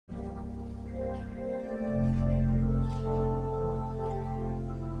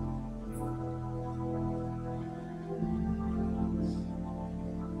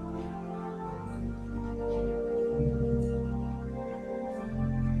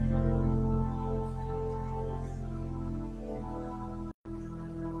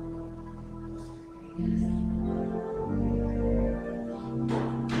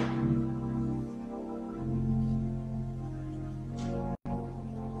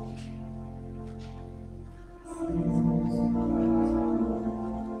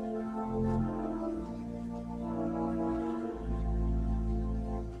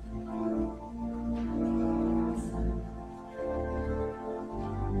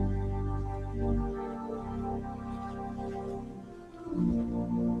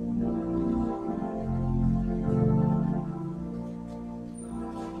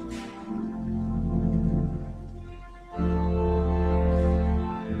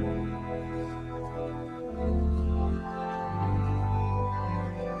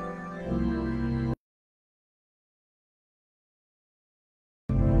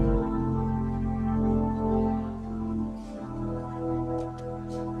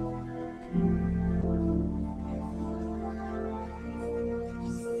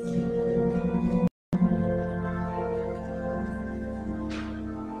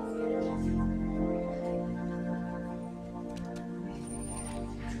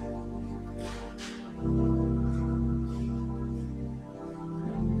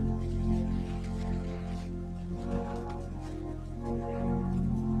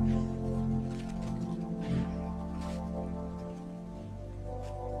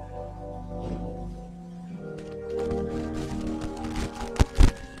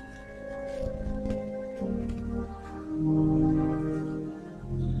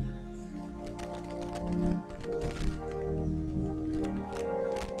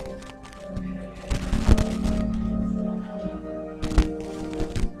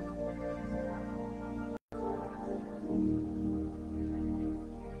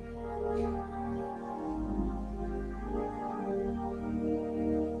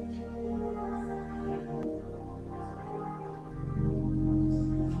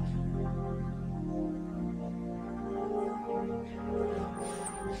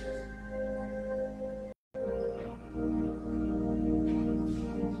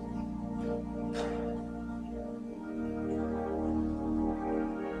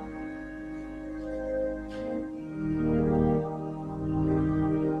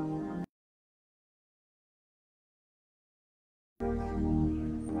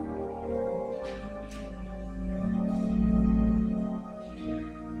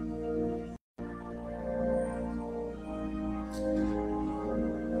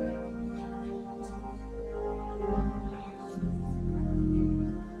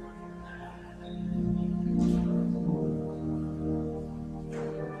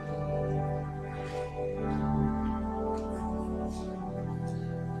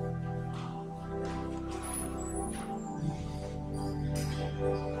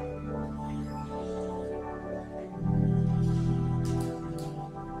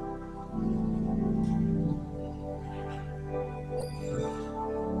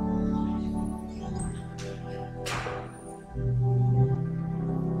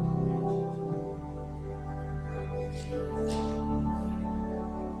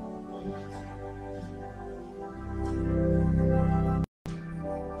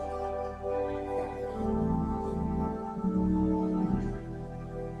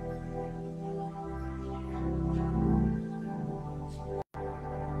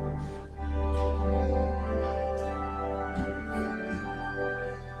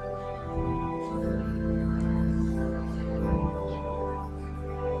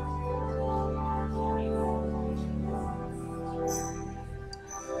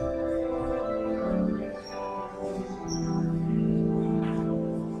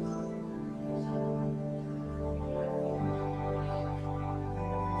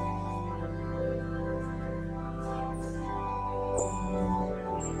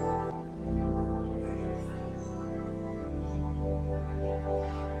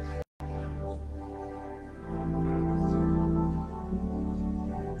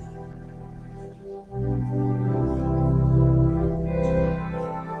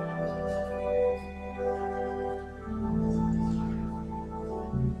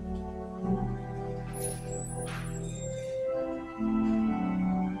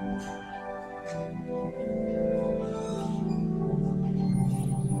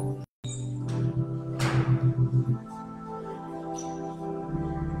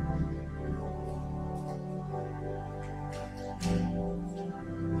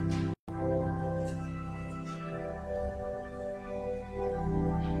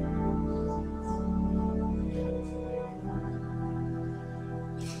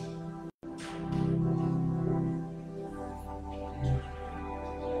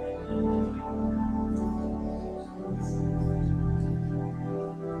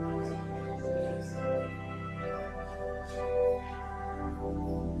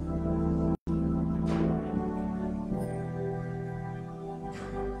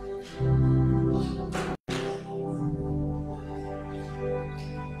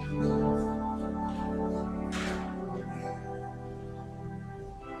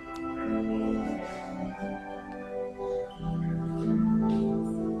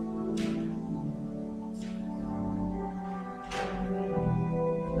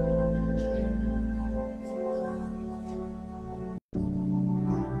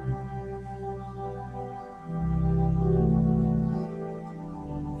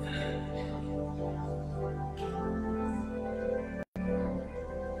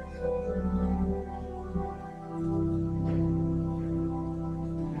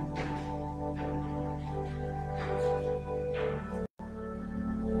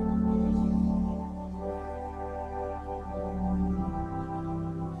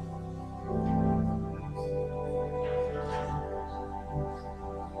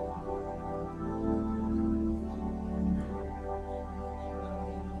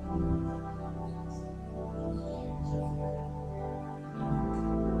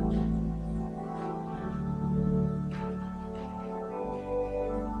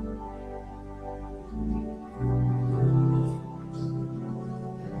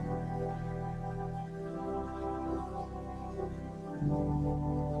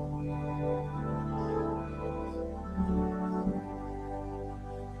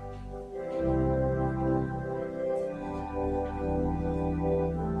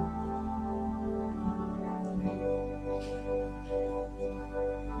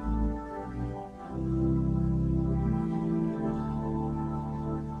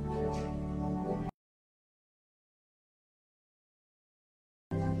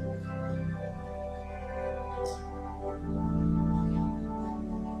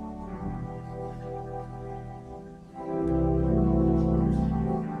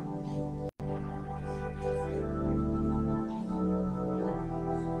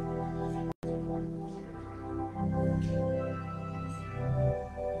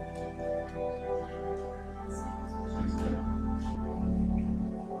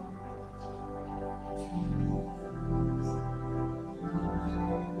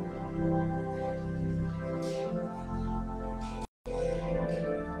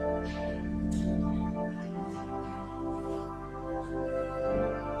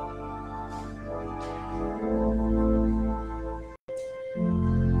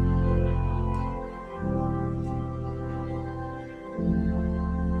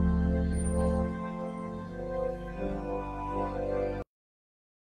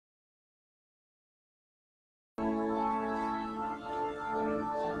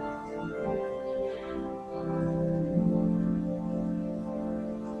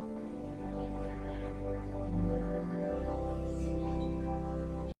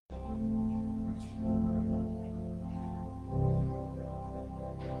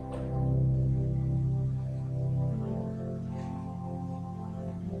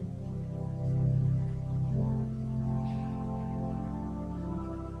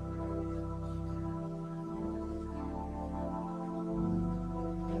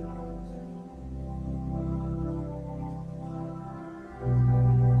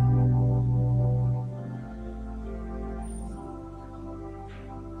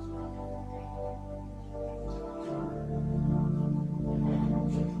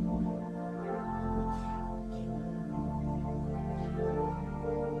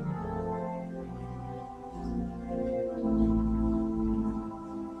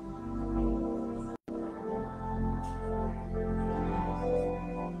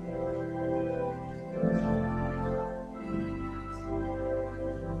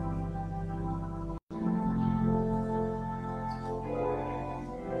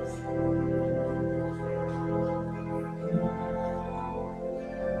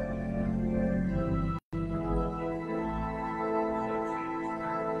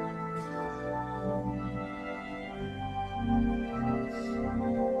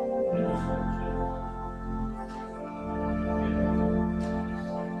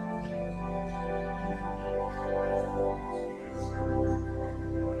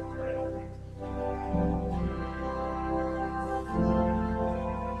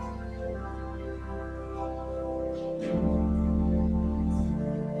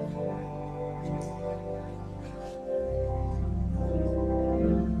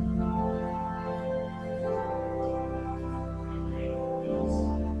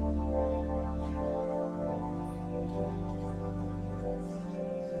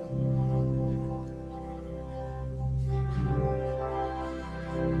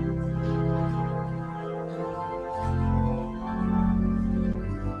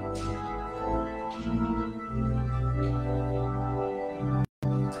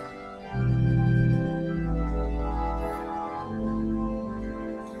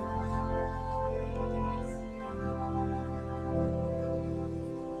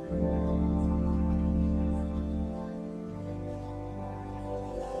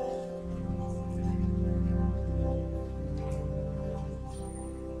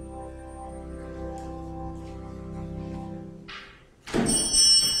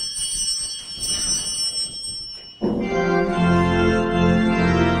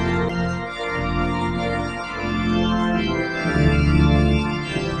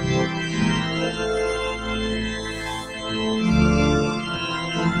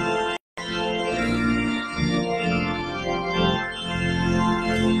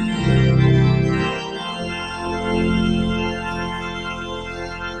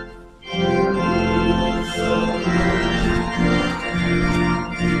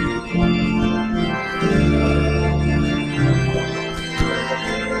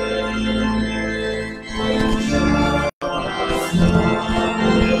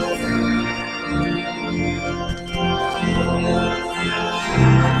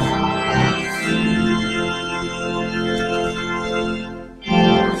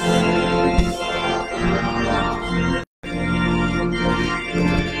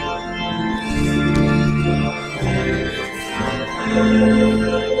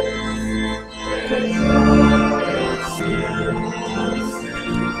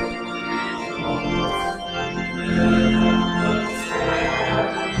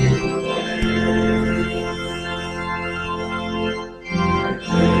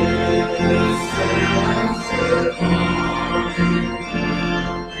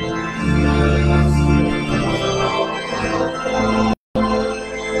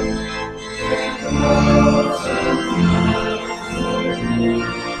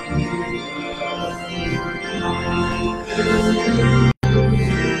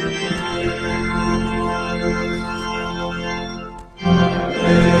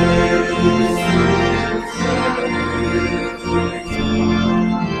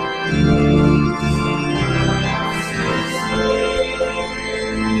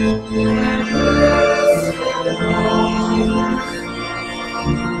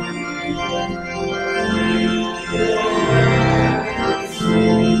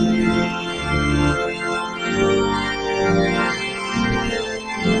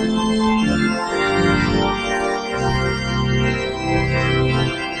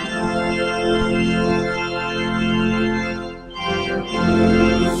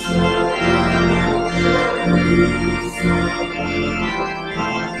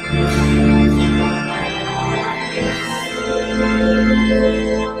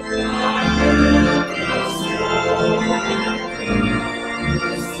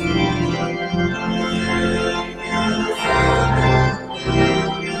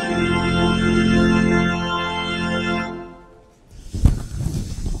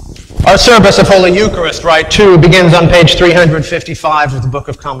Our service of Holy Eucharist, Rite 2, begins on page 355 of the Book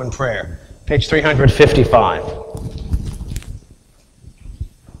of Common Prayer. Page 355.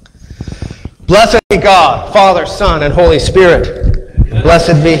 Blessed be God, Father, Son, and Holy Spirit.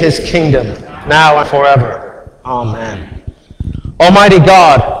 Blessed be his kingdom, now and forever. Amen. Almighty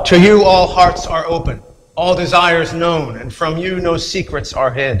God, to you all hearts are open, all desires known, and from you no secrets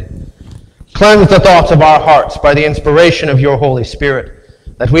are hid. Cleanse the thoughts of our hearts by the inspiration of your Holy Spirit,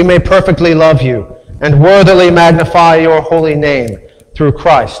 that we may perfectly love you and worthily magnify your holy name through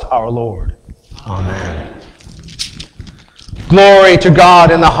Christ our Lord. Amen. Glory to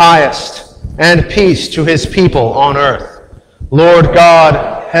God in the highest, and peace to his people on earth. Lord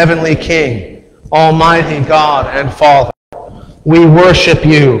God, heavenly King, almighty God and Father, we worship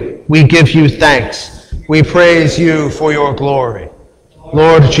you, we give you thanks, we praise you for your glory.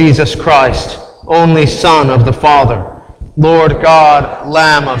 Lord Jesus Christ, only Son of the Father, Lord God,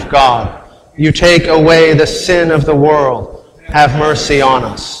 Lamb of God, you take away the sin of the world. Have mercy on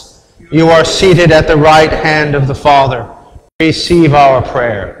us. You are seated at the right hand of the Father. Receive our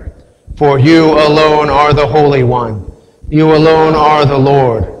prayer. For you alone are the Holy One. You alone are the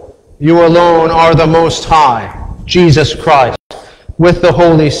Lord. You alone are the Most High, Jesus Christ, with the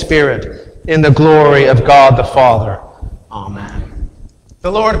Holy Spirit, in the glory of God the Father. Amen.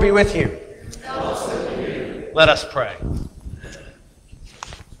 The Lord be with you. Let us pray.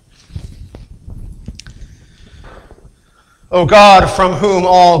 O God, from whom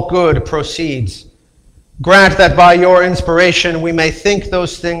all good proceeds, grant that by your inspiration we may think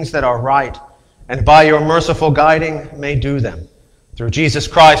those things that are right, and by your merciful guiding may do them. Through Jesus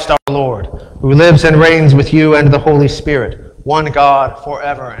Christ our Lord, who lives and reigns with you and the Holy Spirit, one God,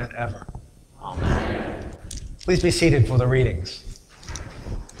 forever and ever. Amen. Please be seated for the readings.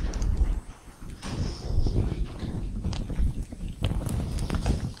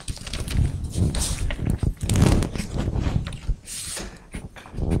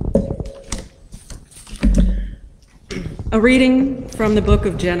 A reading from the book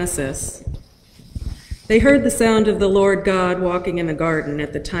of Genesis. They heard the sound of the Lord God walking in the garden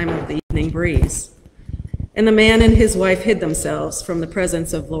at the time of the evening breeze. And the man and his wife hid themselves from the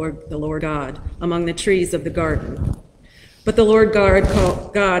presence of the Lord God among the trees of the garden. But the Lord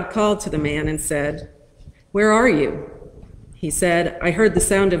God called to the man and said, "Where are you?" He said, "I heard the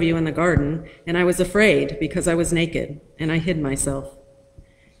sound of you in the garden, and I was afraid because I was naked, and I hid myself."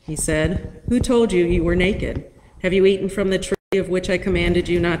 He said, "Who told you you were naked? Have you eaten from the tree of which I commanded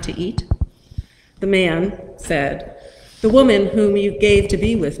you not to eat?" The man said, "The woman whom you gave to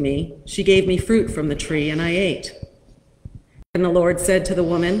be with me, she gave me fruit from the tree, and I ate." And the Lord said to the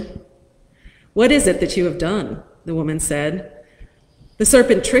woman, "What is it that you have done?" The woman said, "The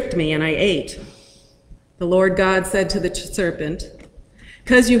serpent tricked me, and I ate." The Lord God said to the serpent,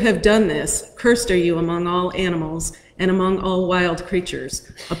 "Because you have done this, cursed are you among all animals and among all wild creatures.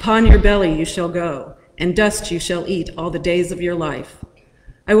 Upon your belly you shall go, and dust you shall eat all the days of your life.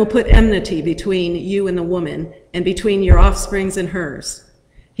 I will put enmity between you and the woman, and between your offsprings and hers.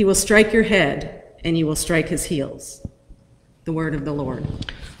 He will strike your head, and you will strike his heels." The word of the Lord.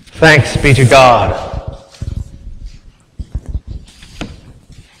 Thanks be to God.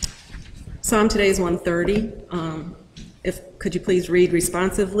 Psalm today is 130. Could you please read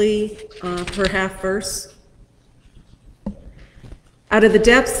responsively per half verse? Out of the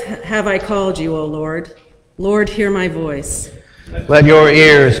depths have I called you, O Lord. Lord, hear my voice. Let your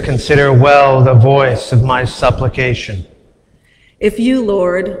ears consider well the voice of my supplication. If you,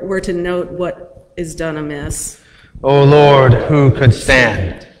 Lord, were to note what is done amiss, O Lord, who could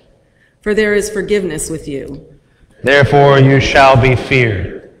stand? For there is forgiveness with you. Therefore you shall be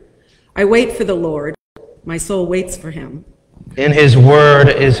feared. I wait for the Lord. My soul waits for him. In his word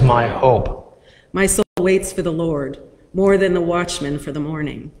is my hope. My soul waits for the Lord, more than the watchman for the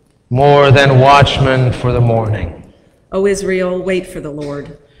morning. More than watchmen for the morning. O Israel, wait for the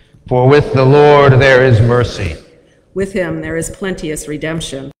Lord. For with the Lord there is mercy, With him there is plenteous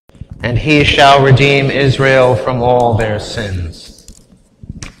redemption. and he shall redeem Israel from all their sins.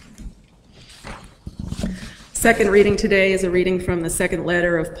 Second reading today is a reading from the second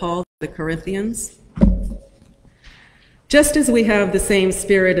letter of Paul to the Corinthians. Just as we have the same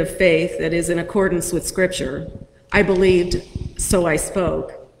spirit of faith that is in accordance with Scripture, I believed, so I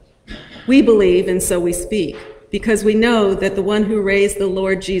spoke. We believe, and so we speak, because we know that the one who raised the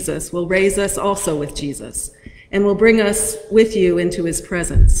Lord Jesus will raise us also with Jesus, and will bring us with you into his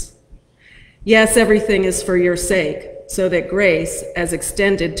presence. Yes, everything is for your sake, so that grace, as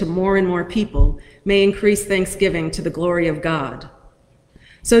extended to more and more people, may increase thanksgiving to the glory of God.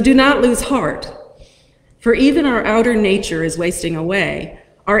 So do not lose heart, for even our outer nature is wasting away,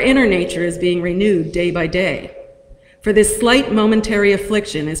 our inner nature is being renewed day by day. For this slight momentary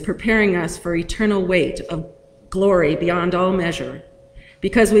affliction is preparing us for eternal weight of glory beyond all measure,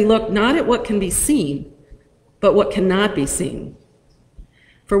 because we look not at what can be seen, but what cannot be seen.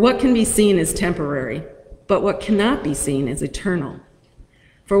 For what can be seen is temporary, but what cannot be seen is eternal.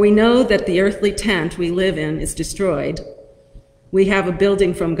 For we know that the earthly tent we live in is destroyed. We have a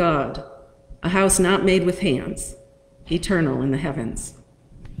building from God, a house not made with hands, eternal in the heavens.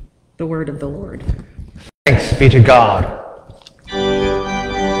 The word of the Lord. Thanks be to God.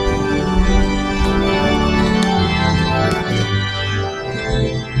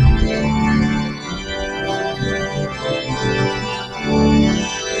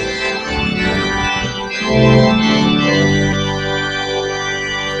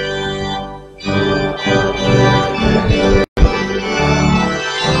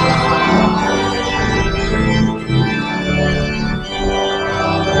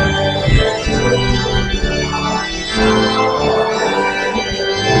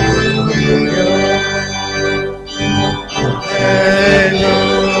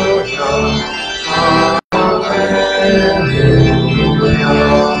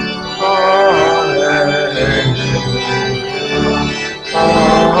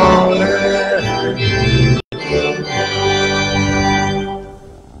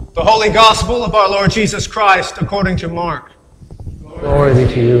 The Holy Gospel of our Lord Jesus Christ according to Mark. Glory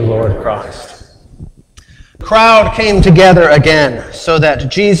be to you, Lord Christ. The crowd came together again, so that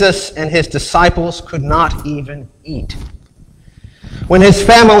Jesus and his disciples could not even eat. When his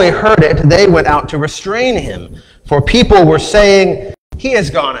family heard it, they went out to restrain him, for people were saying, "He has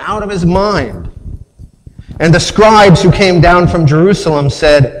gone out of his mind." And the scribes who came down from Jerusalem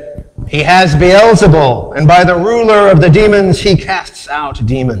said, "He has Beelzebul, and by the ruler of the demons he casts out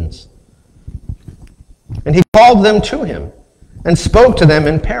demons." And he called them to him and spoke to them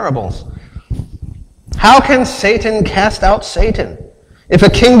in parables. "How can Satan cast out Satan? If a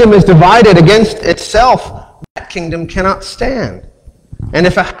kingdom is divided against itself, that kingdom cannot stand. And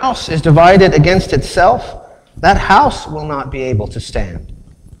if a house is divided against itself, that house will not be able to stand.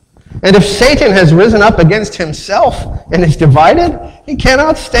 And if Satan has risen up against himself and is divided, he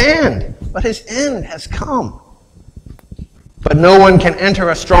cannot stand, but his end has come. But no one can enter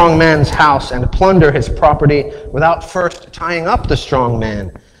a strong man's house and plunder his property without first tying up the strong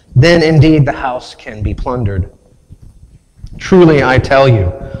man. Then indeed the house can be plundered. Truly I tell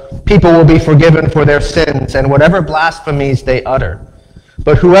you, people will be forgiven for their sins and whatever blasphemies they utter.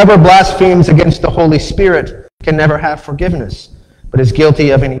 But whoever blasphemes against the Holy Spirit can never have forgiveness, but is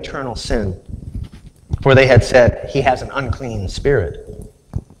guilty of an eternal sin. For they had said, 'He has an unclean spirit.'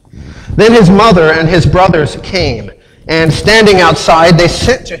 Then his mother and his brothers came, and standing outside, they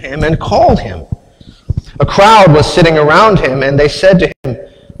sent to him and called him. A crowd was sitting around him, and they said to him,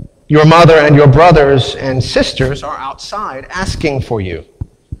 'Your mother and your brothers and sisters are outside asking for you.'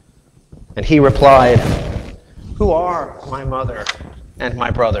 And he replied, 'Who are my mother and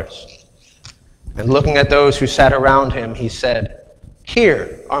my brothers?' And looking at those who sat around him, he said,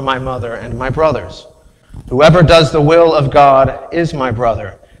 'Here are my mother and my brothers. Whoever does the will of God is my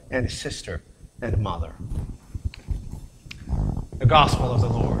brother and sister and mother.'" The Gospel of the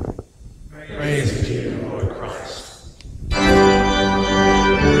Lord. Praise be to you, Lord Christ.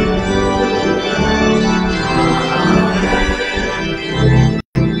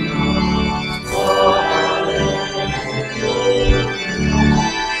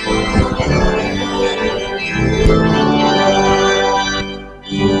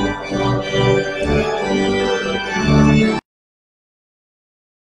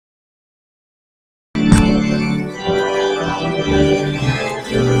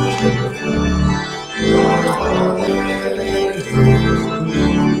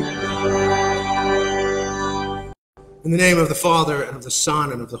 In the name of the Father, and of the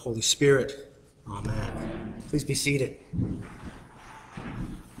Son, and of the Holy Spirit. Amen. Please be seated.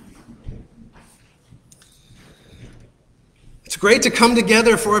 It's great to come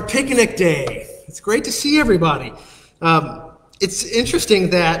together for a picnic day. It's great to see everybody. It's interesting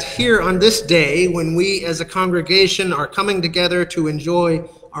that here on this day, when we as a congregation are coming together to enjoy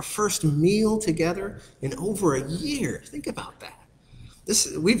our first meal together in over a year. Think about that.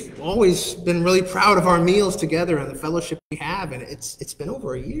 We've always been really proud of our meals together and the fellowship we have, and it's been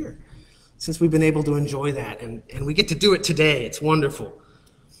over a year since we've been able to enjoy that, and we get to do it today. It's wonderful.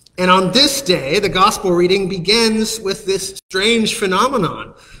 And on this day, the gospel reading begins with this strange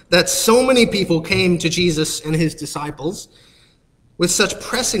phenomenon that so many people came to Jesus and his disciples with such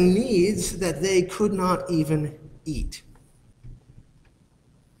pressing needs that they could not even eat.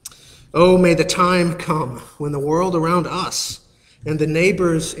 Oh, may the time come when the world around us and the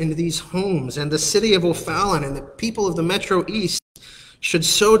neighbors in these homes and the city of O'Fallon and the people of the Metro East should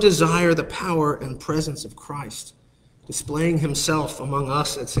so desire the power and presence of Christ, displaying himself among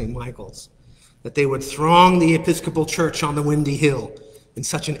us at St. Michael's, that they would throng the Episcopal Church on the windy hill in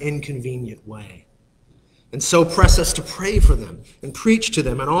such an inconvenient way, and so press us to pray for them and preach to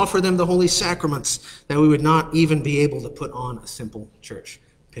them and offer them the holy sacraments that we would not even be able to put on a simple church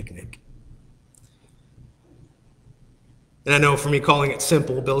picnic. And I know for me calling it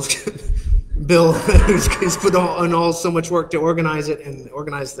simple, Bill, who's put on so much work to organize it and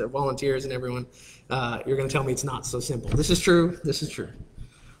organize the volunteers and everyone, you're going to tell me it's not so simple. This is true. This is true.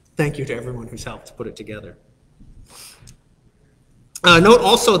 Thank you to everyone who's helped put it together. Note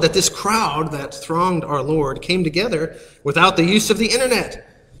also that this crowd that thronged our Lord came together without the use of the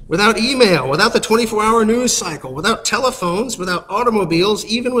internet, without email, without the 24-hour news cycle, without telephones, without automobiles,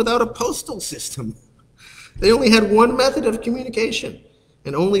 even without a postal system. They only had one method of communication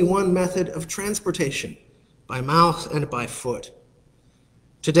and only one method of transportation, by mouth and by foot.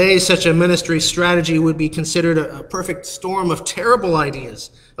 Today, such a ministry strategy would be considered a perfect storm of terrible ideas,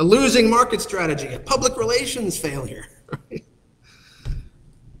 a losing market strategy, a public relations failure. Right?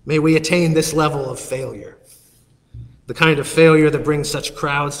 May we attain this level of failure, the kind of failure that brings such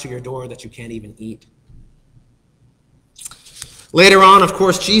crowds to your door that you can't even eat. Later on, of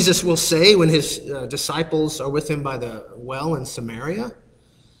course, Jesus will say when his disciples are with him by the well in Samaria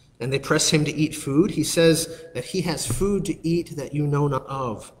and they press him to eat food, he says that he has food to eat that you know not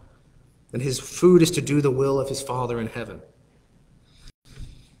of, and his food is to do the will of his Father in heaven.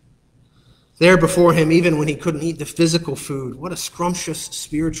 There before him, even when he couldn't eat the physical food, what a scrumptious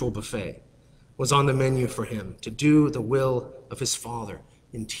spiritual buffet was on the menu for him, to do the will of his Father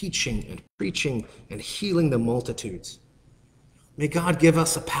in teaching and preaching and healing the multitudes. May God give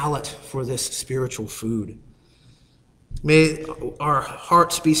us a palate for this spiritual food. May our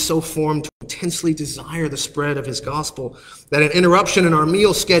hearts be so formed to intensely desire the spread of his gospel that an interruption in our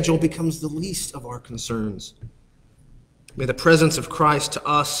meal schedule becomes the least of our concerns. May the presence of Christ to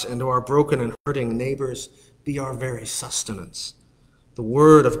us and to our broken and hurting neighbors be our very sustenance, the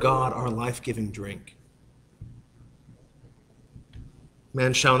word of God our life-giving drink.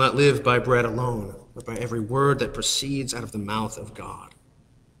 Man shall not live by bread alone, but by every word that proceeds out of the mouth of God.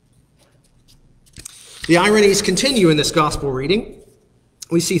 The ironies continue in this gospel reading.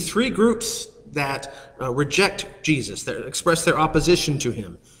 We see three groups that reject Jesus, that express their opposition to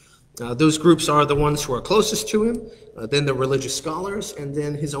him. Those groups are the ones who are closest to him, then the religious scholars, and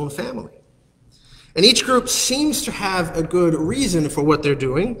then his own family. And each group seems to have a good reason for what they're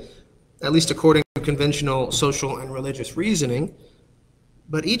doing, at least according to conventional social and religious reasoning.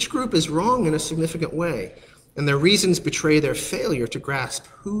 But each group is wrong in a significant way, and their reasons betray their failure to grasp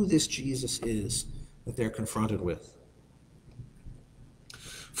who this Jesus is that they're confronted with.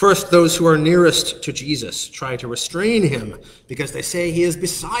 First, those who are nearest to Jesus try to restrain him because they say he is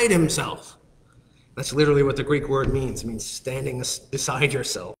beside himself. That's literally what the Greek word means. It means standing beside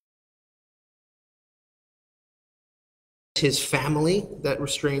yourself. His family that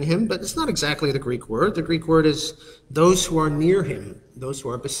restrain him, but it's not exactly the Greek word. The Greek word is those who are near him, those who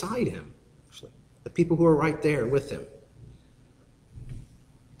are beside him, actually, the people who are right there with him.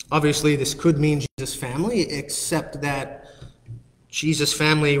 Obviously, this could mean Jesus' family, except that Jesus'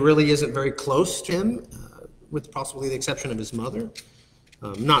 family really isn't very close to him, with possibly the exception of his mother,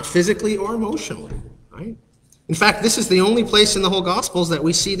 not physically or emotionally, right? In fact, this is the only place in the whole Gospels that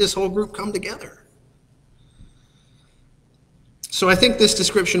we see this whole group come together. So I think this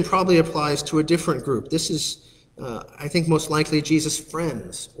description probably applies to a different group. This is, I think, most likely Jesus'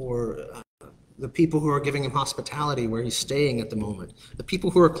 friends or the people who are giving him hospitality where he's staying at the moment, the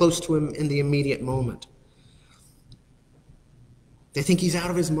people who are close to him in the immediate moment. They think he's out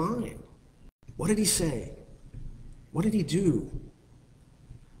of his mind. What did he say? What did he do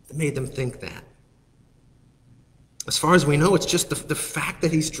that made them think that? As far as we know, it's just the fact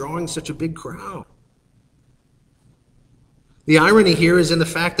that he's drawing such a big crowd. The irony here is in the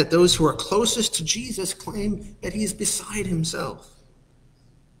fact that those who are closest to Jesus claim that he is beside himself.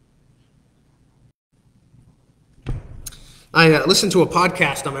 I listened to a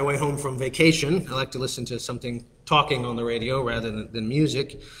podcast on my way home from vacation. I like to listen to something talking on the radio rather than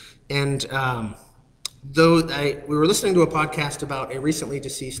music. And we were listening to a podcast about a recently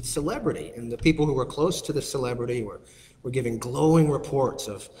deceased celebrity, and the people who were close to the celebrity were giving glowing reports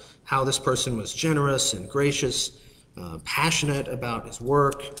of how this person was generous and gracious, passionate about his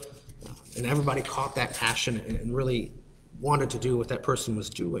work, and everybody caught that passion and really wanted to do what that person was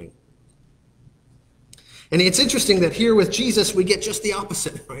doing. And it's interesting that here with Jesus, we get just the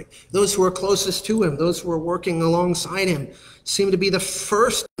opposite, right? Those who are closest to him, those who are working alongside him, seem to be the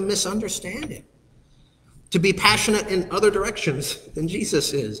first to misunderstand him, to be passionate in other directions than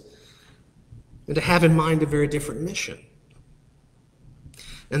Jesus is, and to have in mind a very different mission.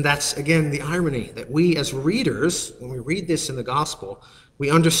 And that's, again, the irony, that we as readers, when we read this in the gospel, we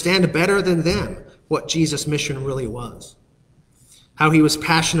understand better than them what Jesus' mission really was, how he was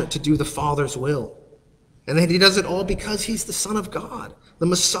passionate to do the Father's will, and that he does it all because he's the Son of God, the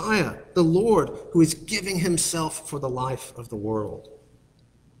Messiah, the Lord, who is giving himself for the life of the world.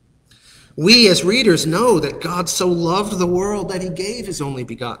 We as readers know that God so loved the world that he gave his only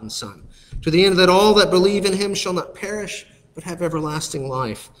begotten Son, to the end that all that believe in him shall not perish, but have everlasting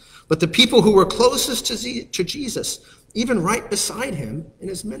life. But the people who were closest to Jesus, even right beside him in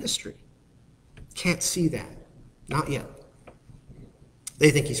his ministry, can't see that. Not yet. They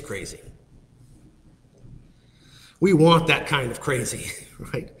think he's crazy. We want that kind of crazy,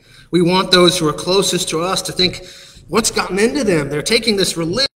 right? We want those who are closest to us to think, what's gotten into them? They're taking this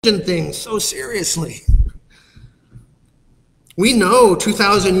religion thing so seriously. We know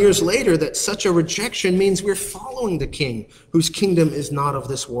 2,000 years later that such a rejection means we're following the king whose kingdom is not of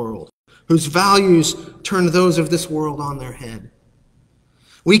this world, whose values turn those of this world on their head.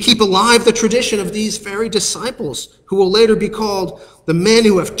 We keep alive the tradition of these very disciples who will later be called the men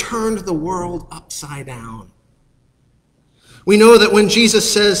who have turned the world upside down. We know that when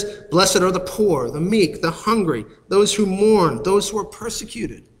Jesus says, blessed are the poor, the meek, the hungry, those who mourn, those who are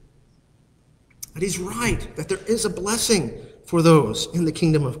persecuted, that he's right, that there is a blessing for those in the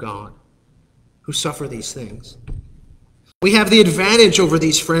kingdom of God who suffer these things. We have the advantage over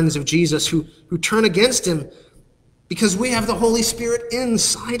these friends of Jesus who turn against him because we have the Holy Spirit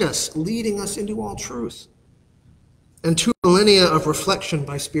inside us, leading us into all truth, and 2 millennia of reflection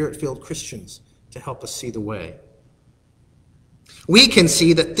by Spirit-filled Christians to help us see the way. We can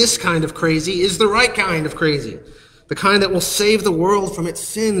see that this kind of crazy is the right kind of crazy, the kind that will save the world from its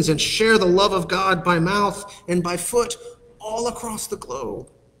sins and share the love of God by mouth and by foot all across the globe.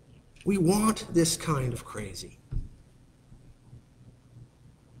 We want this kind of crazy.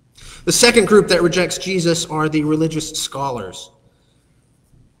 The second group that rejects Jesus are the religious scholars.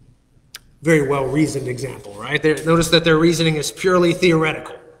 Very well-reasoned example, right? Notice that their reasoning is purely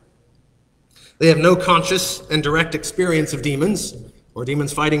theoretical. They have no conscious and direct experience of demons, or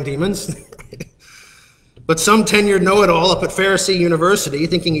demons fighting demons. But some tenured know-it-all up at Pharisee University,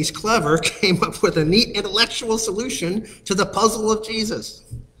 thinking he's clever, came up with a neat intellectual solution to the puzzle of Jesus.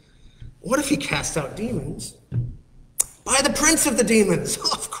 What if he cast out demons by the prince of the demons?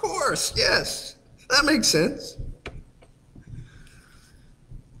 Of course, yes. That makes sense.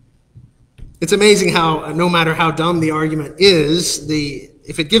 It's amazing how, no matter how dumb the argument is,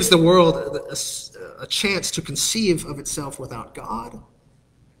 if it gives the world a chance to conceive of itself without God,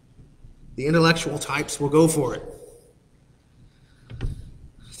 the intellectual types will go for it.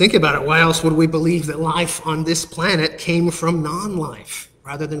 Think about it. Why else would we believe that life on this planet came from non-life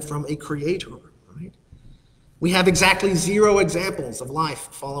rather than from a creator, right? We have exactly 0 examples of life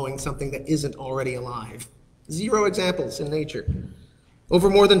following something that isn't already alive. 0 examples in nature. Over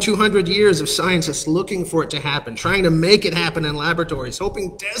more than 200 years of scientists looking for it to happen, trying to make it happen in laboratories,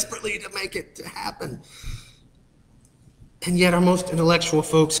 hoping desperately to make it to happen. And yet our most intellectual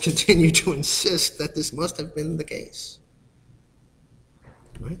folks continue to insist that this must have been the case.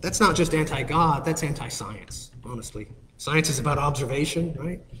 Right? That's not just anti-God, that's anti-science, honestly. Science is about observation,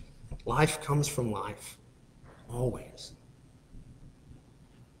 right? Life comes from life, always.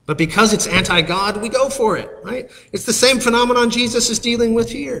 But because it's anti-God, we go for it, right? It's the same phenomenon Jesus is dealing with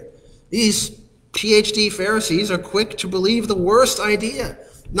here. These PhD Pharisees are quick to believe the worst idea,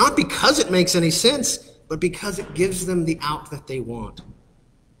 not because it makes any sense, but because it gives them the out that they want.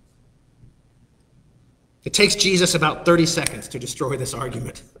 It takes Jesus about 30 seconds to destroy this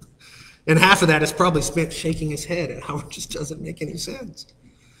argument. And half of that is probably spent shaking his head at how it just doesn't make any sense.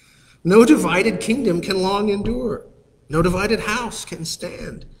 No divided kingdom can long endure. No divided house can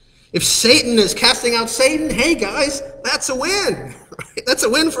stand. If Satan is casting out Satan, hey guys, that's a win. Right? That's a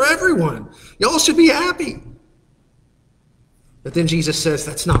win for everyone. Y'all should be happy. But then Jesus says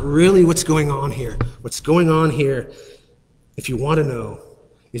that's not really what's going on here. What's going on here, if you want to know,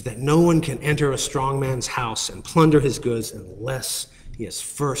 is that no one can enter a strong man's house and plunder his goods unless he has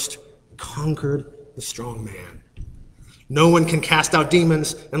first conquered the strong man. No one can cast out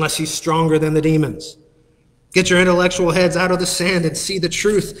demons unless he's stronger than the demons. Get your intellectual heads out of the sand and see the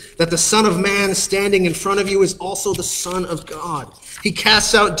truth that the Son of Man standing in front of you is also the Son of God. He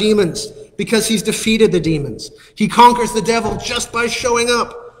casts out demons because he's defeated the demons. He conquers the devil just by showing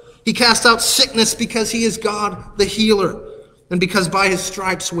up. He casts out sickness because he is God, the healer, and because by his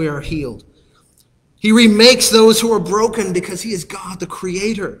stripes we are healed. He remakes those who are broken because he is God, the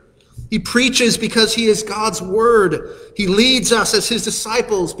creator. He preaches because he is God's word. He leads us as his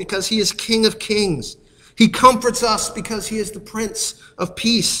disciples because he is King of kings. He comforts us because he is the Prince of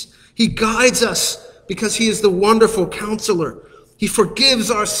Peace. He guides us because he is the wonderful counselor. He forgives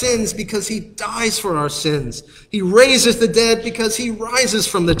our sins because he dies for our sins. He raises the dead because he rises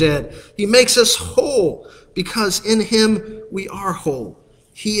from the dead. He makes us whole because in him we are whole.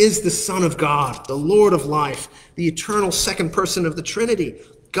 He is the Son of God, the Lord of life, the eternal second person of the Trinity,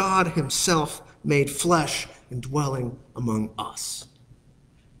 God himself made flesh and dwelling among us.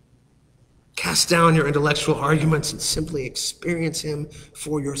 Cast down your intellectual arguments and simply experience him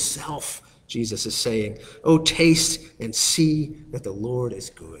for yourself, Jesus is saying. Oh, taste and see that the Lord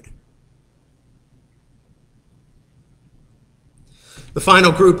is good. The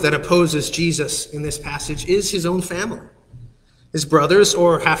final group that opposes Jesus in this passage is his own family. His brothers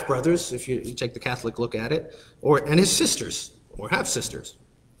or half-brothers, if you take the Catholic look at it, and his sisters or half-sisters.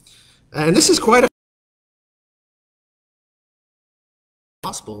 And this is quite a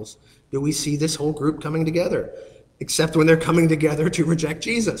Gospels do we see this whole group coming together, except when they're coming together to reject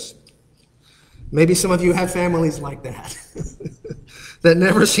Jesus. Maybe some of you have families like that, that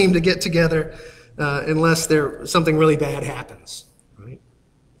never seem to get together unless something really bad happens. Right?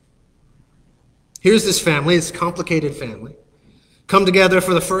 Here's this family, this complicated family, come together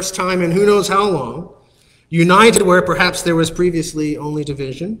for the first time in who knows how long, united where perhaps there was previously only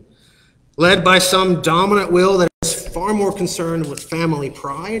division, led by some dominant will that is far more concerned with family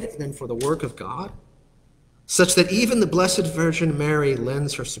pride than for the work of God, such that even the Blessed Virgin Mary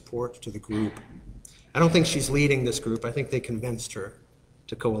lends her support to the group. I don't think she's leading this group. I think they convinced her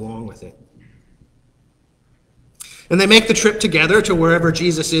to go along with it. And they make the trip together to wherever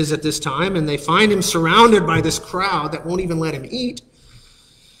Jesus is at this time, and they find him surrounded by this crowd that won't even let him eat.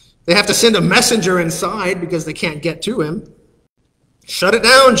 They have to send a messenger inside because they can't get to him. Shut it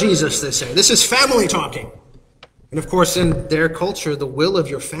down, Jesus, they say. This is family talking. And of course, in their culture, the will of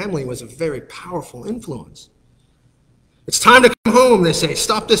your family was a very powerful influence. It's time to come home, they say.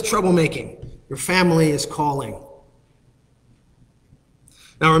 Stop this troublemaking. Your family is calling.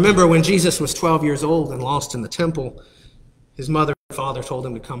 Now remember, when Jesus was 12 years old and lost in the temple, his mother and father told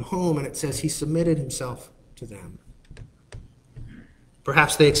him to come home, and it says he submitted himself to them.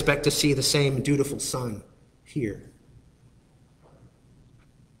 Perhaps they expect to see the same dutiful son here.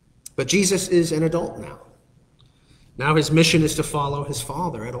 But Jesus is an adult now. Now his mission is to follow his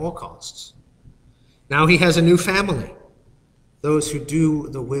Father at all costs. Now he has a new family, those who do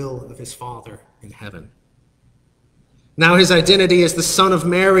the will of his Father in heaven. Now his identity as the Son of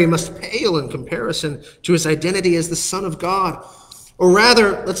Mary must pale in comparison to his identity as the Son of God. Or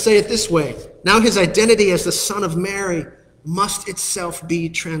rather, let's say it this way. Now his identity as the Son of Mary must itself be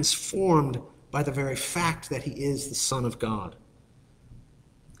transformed by the very fact that he is the Son of God.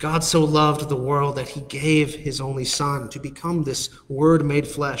 God so loved the world that he gave his only Son to become this Word made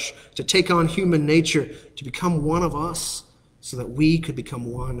flesh, to take on human nature, to become one of us so that we could become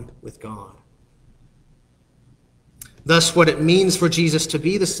one with God. Thus, what it means for Jesus to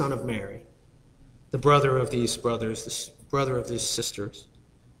be the Son of Mary, the brother of these brothers, the brother of these sisters,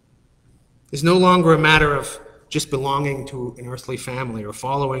 is no longer a matter of just belonging to an earthly family or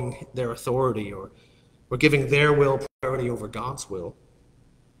following their authority or giving their will priority over God's will.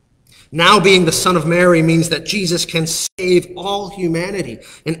 Now being the Son of Mary means that Jesus can save all humanity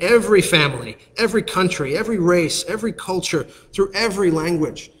in every family, every country, every race, every culture, through every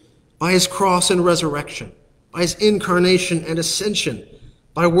language, by his cross and resurrection, by his incarnation and ascension,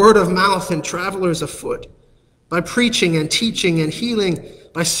 by word of mouth and travelers afoot, by preaching and teaching and healing,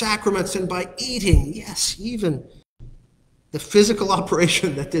 by sacraments and by eating, yes, even the physical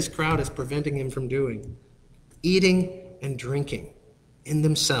operation that this crowd is preventing him from doing. Eating and drinking in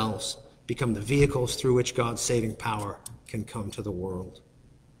themselves become the vehicles through which God's saving power can come to the world.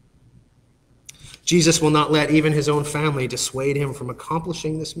 Jesus will not let even his own family dissuade him from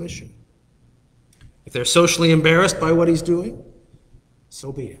accomplishing this mission. If they're socially embarrassed by what he's doing,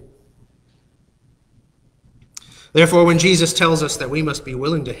 so be it. Therefore, when Jesus tells us that we must be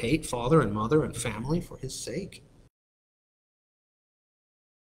willing to hate father and mother and family for his sake,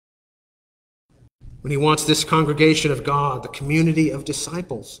 when he wants this congregation of God, the community of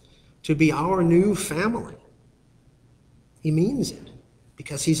disciples, to be our new family, he means it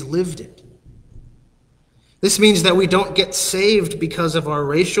because he's lived it. This means that we don't get saved because of our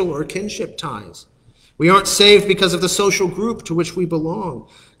racial or kinship ties. We aren't saved because of the social group to which we belong.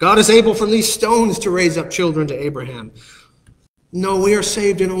 God is able from these stones to raise up children to Abraham. No, we are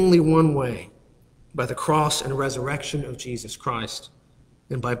saved in only one way, by the cross and resurrection of Jesus Christ,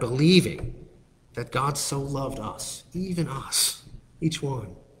 and by believing that God so loved us, even us, each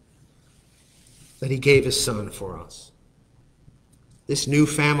one, that he gave his Son for us. This new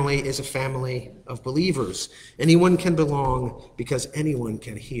family is a family of believers. Anyone can belong because anyone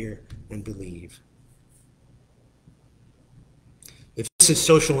can hear and believe. If this is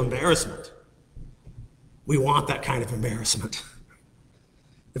social embarrassment, we want that kind of embarrassment.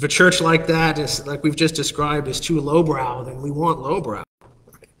 If a church like that, is, like we've just described, is too lowbrow, then we want lowbrow.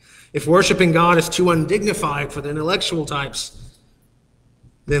 If worshiping God is too undignified for the intellectual types,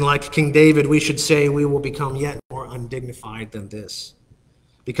 then like King David, we should say we will become yet more undignified than this,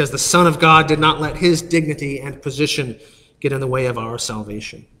 because the Son of God did not let his dignity and position get in the way of our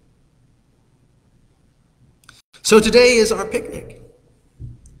salvation. So today is our picnic.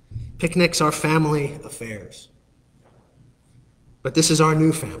 Picnics are family affairs. But this is our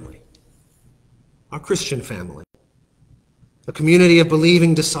new family, our Christian family, a community of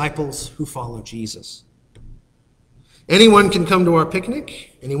believing disciples who follow Jesus. Anyone can come to our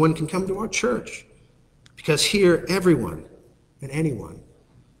picnic, anyone can come to our church, because here everyone and anyone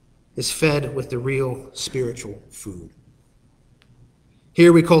is fed with the real spiritual food.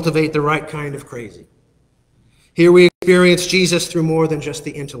 Here we cultivate the right kind of crazy. Here we experience Jesus through more than just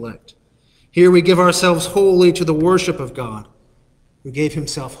the intellect. Here we give ourselves wholly to the worship of God, who gave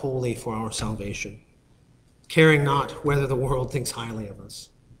himself wholly for our salvation, caring not whether the world thinks highly of us.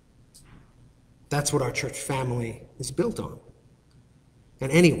 That's what our church family is built on.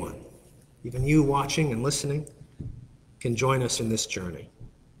 And anyone, even you watching and listening, can join us in this journey.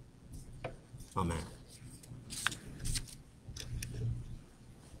 Amen.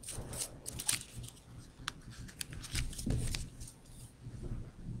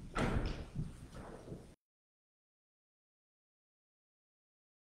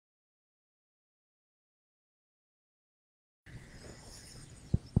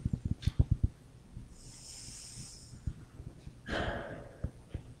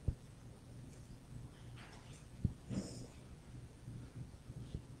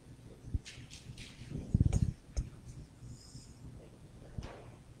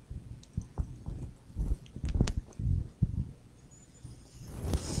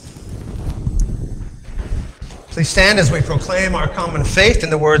 Please stand as we proclaim our common faith in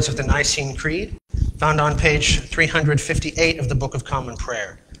the words of the Nicene Creed, found on page 358 of the Book of Common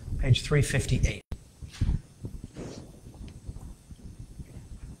Prayer, page 358.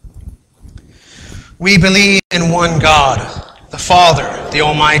 We believe in one God, the Father, the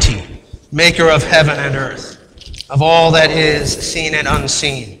Almighty, maker of heaven and earth, of all that is seen and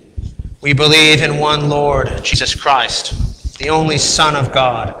unseen. We believe in one Lord, Jesus Christ, the only Son of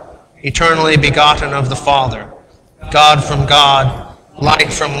God, eternally begotten of the Father, God from God,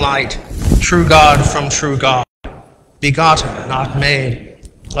 light from light, true God from true God, begotten, not made,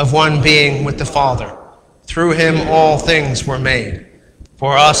 of one being with the Father. Through him all things were made.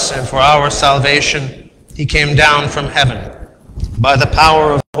 For us and for our salvation, he came down from heaven. By the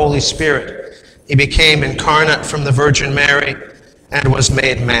power of the Holy Spirit, he became incarnate from the Virgin Mary and was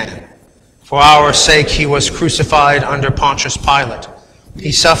made man. For our sake he was crucified under Pontius Pilate.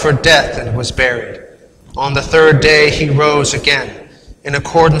 He suffered death and was buried. On the third day he rose again, in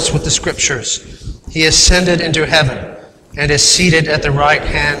accordance with the Scriptures. He ascended into heaven and is seated at the right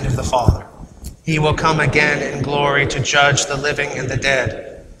hand of the Father. He will come again in glory to judge the living and the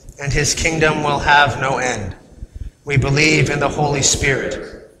dead, and his kingdom will have no end. We believe in the Holy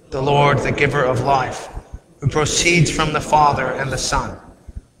Spirit, the Lord, the giver of life, who proceeds from the Father and the Son.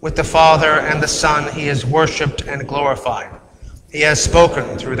 With the Father and the Son he is worshipped and glorified. He has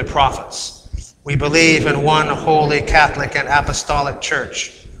spoken through the prophets. We believe in one holy Catholic and Apostolic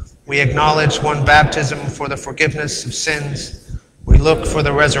Church. We acknowledge one baptism for the forgiveness of sins. We look for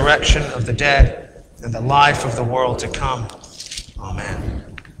the resurrection of the dead and the life of the world to come. Amen.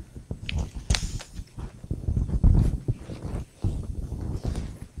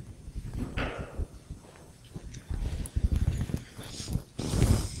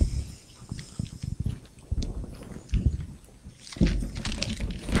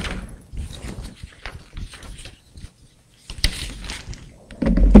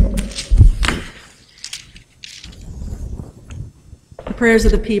 Prayers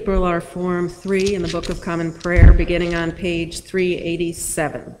of the people are Form 3 in the Book of Common Prayer, beginning on page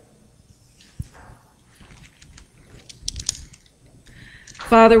 387.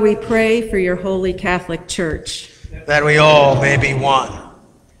 Father, we pray for your holy Catholic Church, that we all may be one,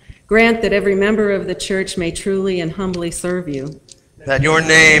 grant that every member of the Church may truly and humbly serve you, that your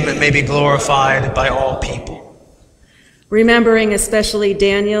name may be glorified by all people. Remembering especially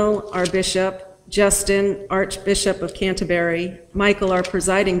Daniel, our bishop, Justin, Archbishop of Canterbury, Michael, our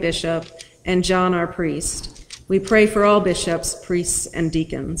presiding bishop, and John, our priest. We pray for all bishops, priests, and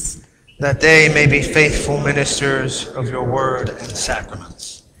deacons, that they may be faithful ministers of your word and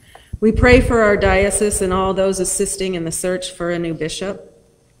sacraments. We pray for our diocese and all those assisting in the search for a new bishop,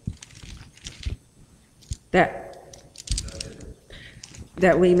 that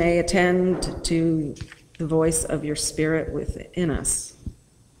we may attend to the voice of your Spirit within us.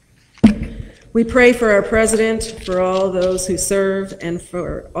 We pray for our president, for all those who serve, and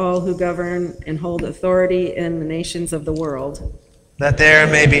for all who govern and hold authority in the nations of the world, that there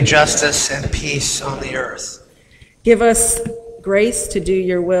may be justice and peace on the earth. Give us grace to do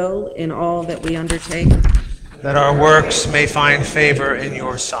your will in all that we undertake, that our works may find favor in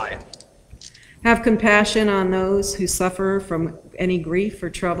your sight. Have compassion on those who suffer from any grief or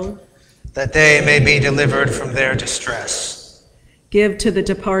trouble, that they may be delivered from their distress. Give to the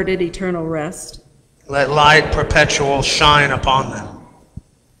departed eternal rest. Let light perpetual shine upon them.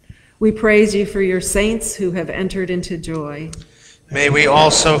 We praise you for your saints who have entered into joy. May we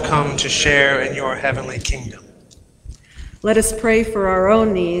also come to share in your heavenly kingdom. Let us pray for our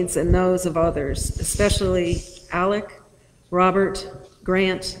own needs and those of others, especially Alec, Robert,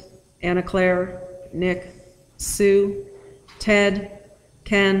 Grant, Anna Claire, Nick, Sue, Ted,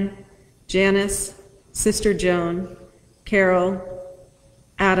 Ken, Janice, Sister Joan, Carol,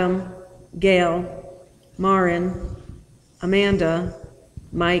 Adam, Gail, Marin, Amanda,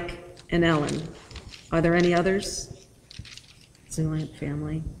 Mike, and Ellen. Are there any others? Zulant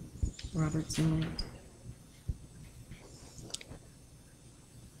family, Robert Zulant.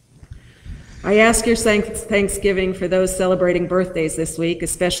 I ask your thanksgiving for those celebrating birthdays this week,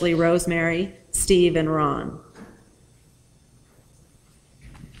 especially Rosemary, Steve, and Ron.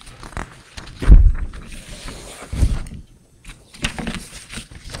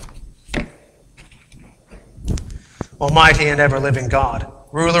 Almighty and ever-living God,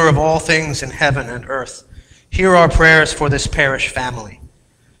 ruler of all things in heaven and earth, hear our prayers for this parish family.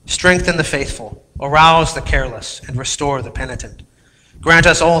 Strengthen the faithful, arouse the careless, and restore the penitent. Grant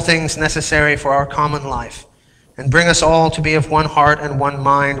us all things necessary for our common life, and bring us all to be of one heart and one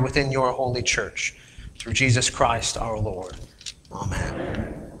mind within your holy church, through Jesus Christ our Lord.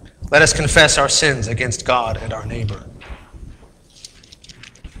 Amen. Let us confess our sins against God and our neighbor.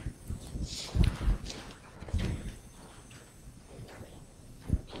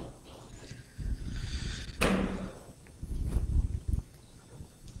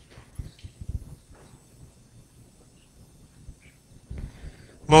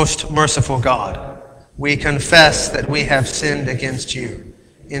 Most merciful God, we confess that we have sinned against you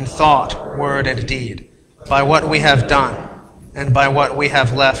in thought, word, and deed, by what we have done and by what we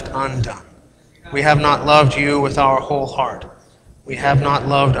have left undone. We have not loved you with our whole heart. We have not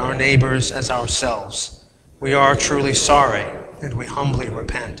loved our neighbors as ourselves. We are truly sorry, and we humbly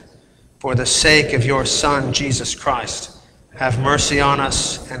repent. For the sake of your Son, Jesus Christ, have mercy on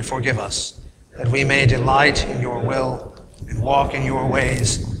us and forgive us, that we may delight in your will and walk in your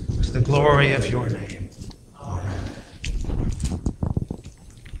ways to the glory of your name. Amen.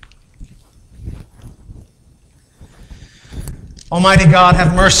 Almighty God,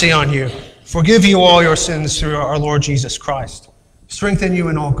 have mercy on you. Forgive you all your sins through our Lord Jesus Christ. Strengthen you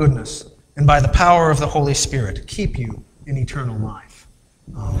in all goodness, and by the power of the Holy Spirit, keep you in eternal life.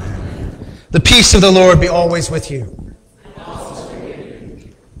 Amen. The peace of the Lord be always with you.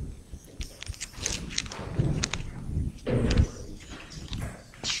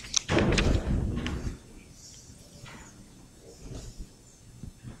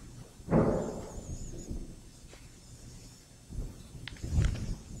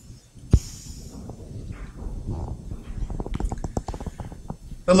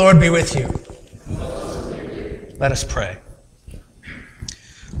 The Lord be with you. Let us pray.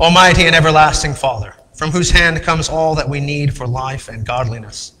 Almighty and everlasting Father, from whose hand comes all that we need for life and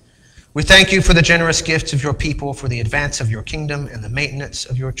godliness, we thank you for the generous gifts of your people, for the advance of your kingdom and the maintenance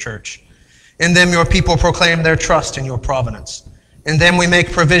of your church. In them your people proclaim their trust in your providence. In them we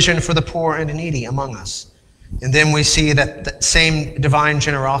make provision for the poor and needy among us. In them we see that same divine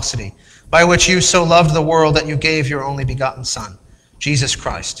generosity by which you so loved the world that you gave your only begotten Son, Jesus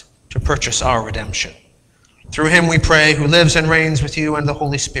Christ, to purchase our redemption. Through him we pray, who lives and reigns with you and the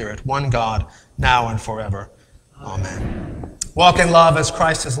Holy Spirit, one God, now and forever. Amen. Walk in love as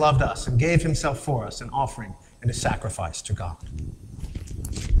Christ has loved us and gave himself for us, an offering and a sacrifice to God.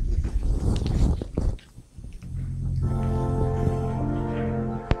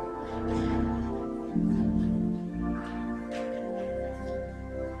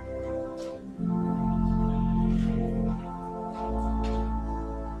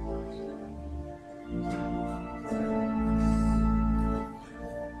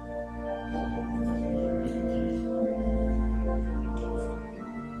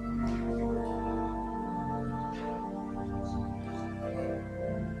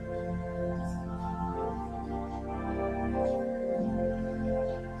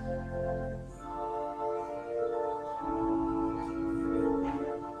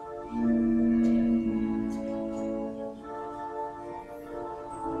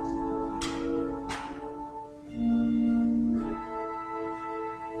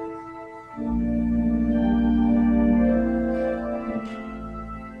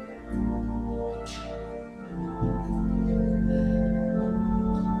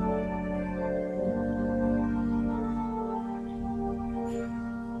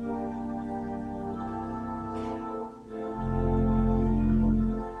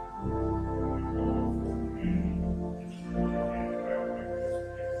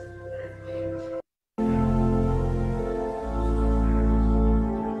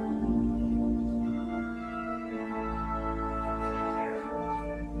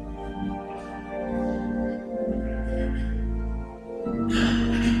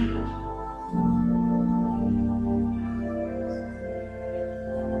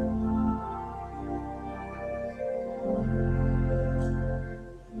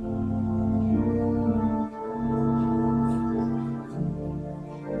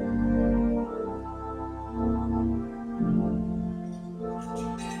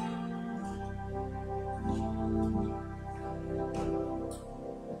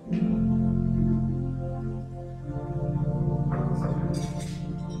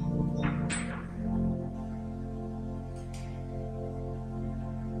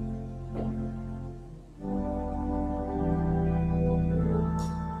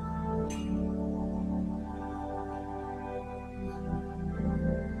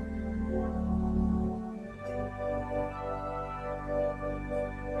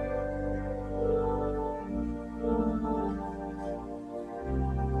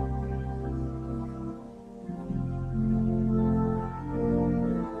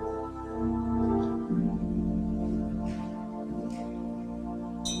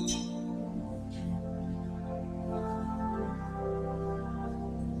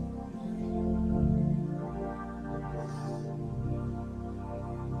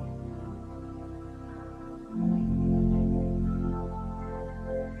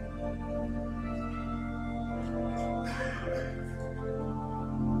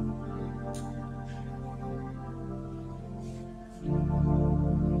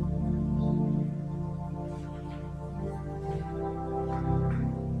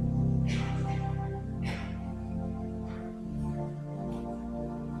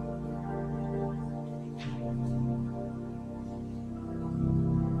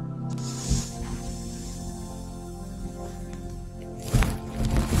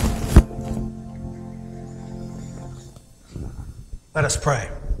 Let us pray.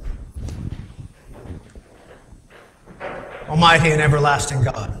 Almighty and everlasting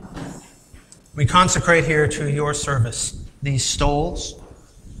God, we consecrate here to your service these stoles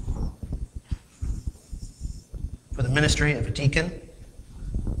for the ministry of a deacon.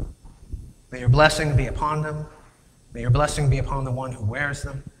 May your blessing be upon them. May your blessing be upon the one who wears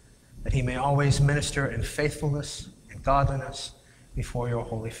them, that he may always minister in faithfulness and godliness before your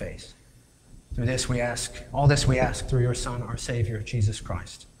holy face. Through this we ask, all this we ask through your Son, our Savior, Jesus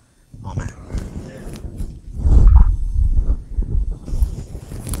Christ. Amen.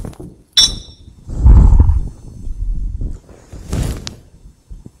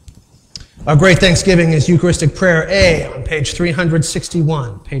 Our great Thanksgiving is Eucharistic Prayer A on page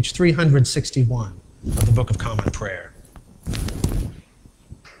 361, page 361 of the Book of Common Prayer.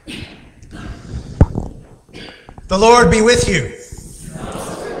 The Lord be with you.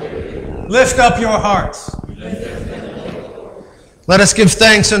 Lift up your hearts. Let us give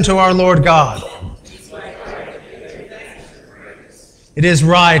thanks unto our Lord God. It is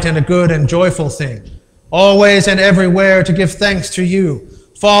right and a good and joyful thing, always and everywhere to give thanks to you,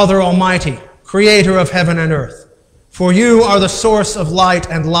 Father Almighty, Creator of heaven and earth. For you are the source of light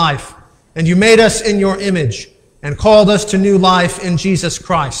and life, and you made us in your image and called us to new life in Jesus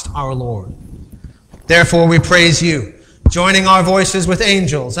Christ our Lord. Therefore we praise you, joining our voices with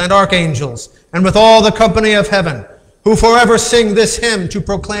angels and archangels, and with all the company of heaven, who forever sing this hymn to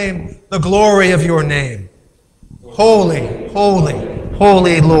proclaim the glory of your name. Holy, holy,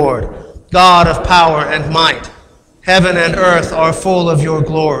 holy Lord, God of power and might, heaven and earth are full of your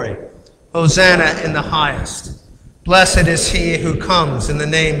glory. Hosanna in the highest. Blessed is he who comes in the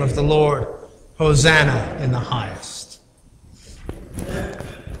name of the Lord. Hosanna in the highest.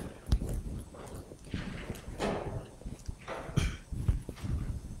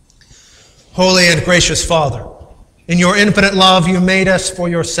 Holy and gracious Father, in your infinite love you made us for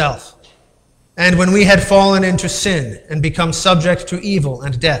yourself. And when we had fallen into sin and become subject to evil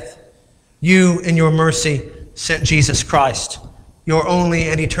and death, you, in your mercy, sent Jesus Christ, your only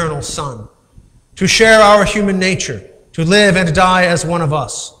and eternal Son, to share our human nature, to live and die as one of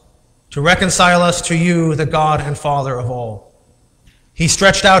us, to reconcile us to you, the God and Father of all. He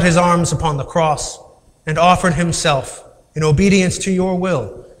stretched out his arms upon the cross and offered himself, in obedience to your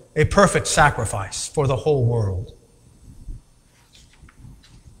will, a perfect sacrifice for the whole world.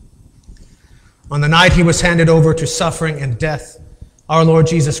 On the night he was handed over to suffering and death, our Lord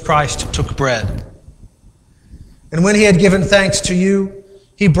Jesus Christ took bread. And when he had given thanks to you,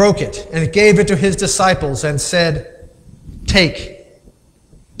 he broke it and gave it to his disciples and said, "Take,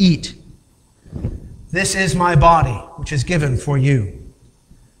 eat. This is my body, which is given for you.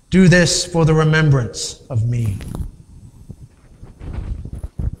 Do this for the remembrance of me."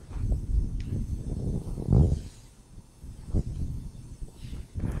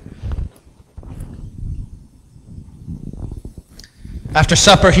 After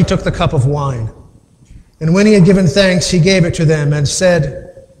supper, he took the cup of wine. And when he had given thanks, he gave it to them and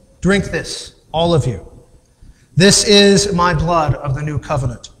said, "Drink this, all of you. This is my blood of the new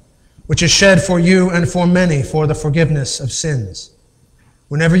covenant, which is shed for you and for many for the forgiveness of sins.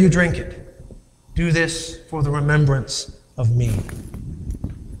 Whenever you drink it, do this for the remembrance of me."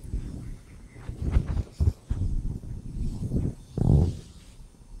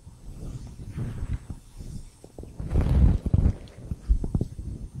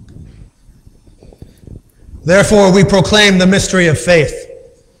 Therefore, we proclaim the mystery of faith.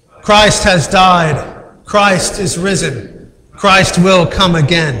 Christ has died. Christ is risen. Christ will come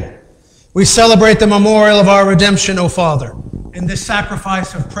again. We celebrate the memorial of our redemption, O Father, in this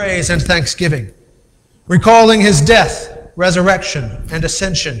sacrifice of praise and thanksgiving. Recalling his death, resurrection, and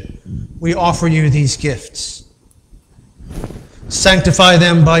ascension, we offer you these gifts. Sanctify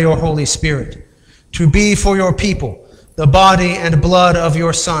them by your Holy Spirit, to be for your people the body and blood of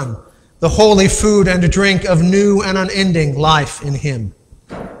your Son, the holy food and drink of new and unending life in him.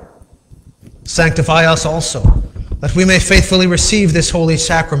 Sanctify us also, that we may faithfully receive this holy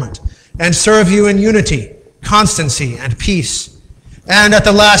sacrament and serve you in unity, constancy, and peace, and at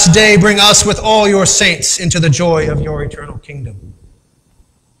the last day bring us with all your saints into the joy of your eternal kingdom.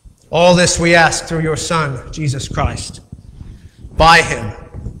 All this we ask through your Son, Jesus Christ, by him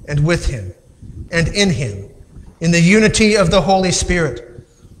and with him and in him, in the unity of the Holy Spirit.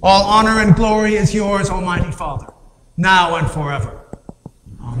 All honor and glory is yours, Almighty Father, now and forever.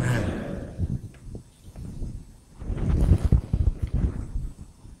 Amen.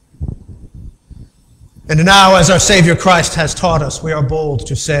 And now, as our Savior Christ has taught us, we are bold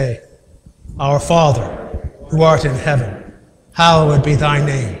to say, "Our Father, who art in heaven, hallowed be thy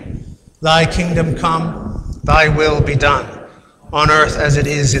name. Thy kingdom come, thy will be done, on earth as it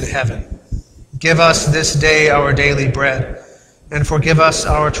is in heaven. Give us this day our daily bread, and forgive us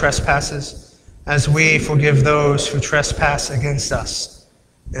our trespasses, as we forgive those who trespass against us.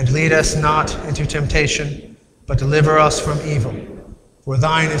 And lead us not into temptation, but deliver us from evil. For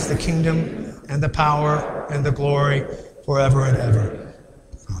thine is the kingdom, and the power, and the glory, forever and ever.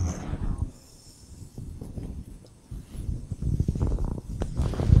 Amen."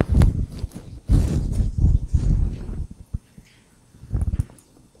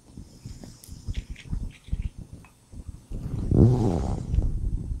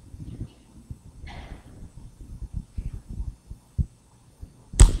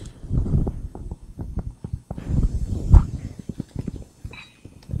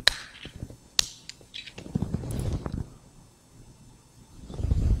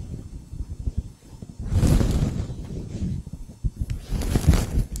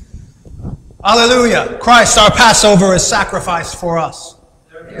 Alleluia! Christ our Passover is sacrificed for us.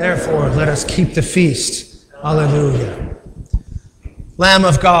 Therefore, let us keep the feast. Alleluia. Lamb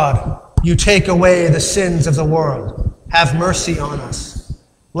of God, you take away the sins of the world. Have mercy on us.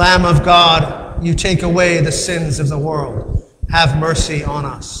 Lamb of God, you take away the sins of the world. Have mercy on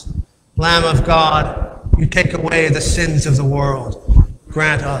us. Lamb of God, you take away the sins of the world.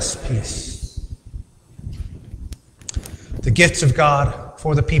 Grant us peace. the gifts of God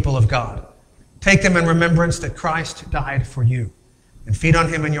for the people of God. Take them in remembrance that Christ died for you, and feed on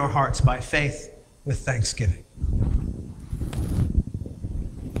him in your hearts by faith with thanksgiving.